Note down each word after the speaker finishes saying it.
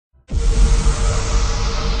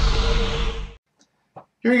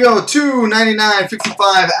Here we go.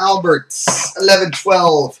 299.55 Alberts.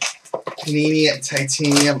 1112 Canadian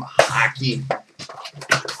Titanium Hockey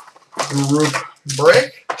Group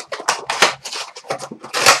Break.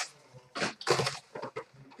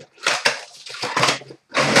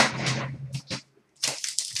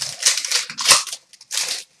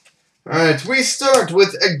 Alright, we start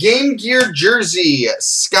with a Game Gear jersey,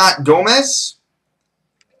 Scott Gomez.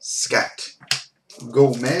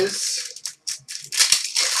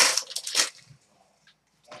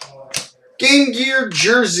 Game Gear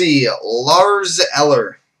jersey, Lars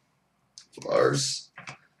Eller.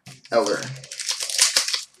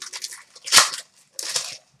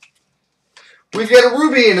 We've got a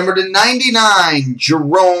Ruby, number to 99,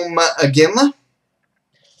 Jerome Iginla.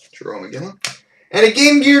 And a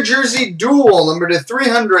Game Gear jersey dual, number to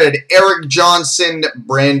 300, Eric Johnson,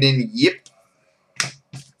 Brandon Yip.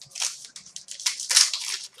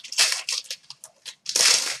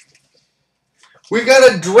 We've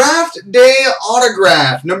got a Draft Day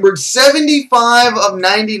autograph, numbered 75 of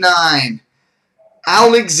 99,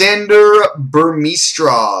 Alexander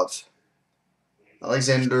Burmistrov.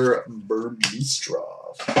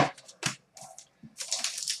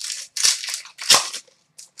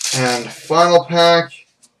 And final pack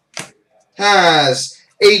has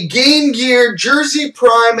a Game Gear jersey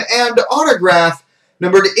prime and autograph,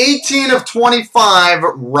 numbered 18 of 25,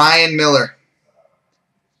 Ryan Miller.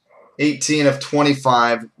 18 of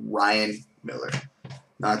 25, Ryan Miller.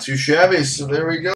 Not too shabby, so there we go.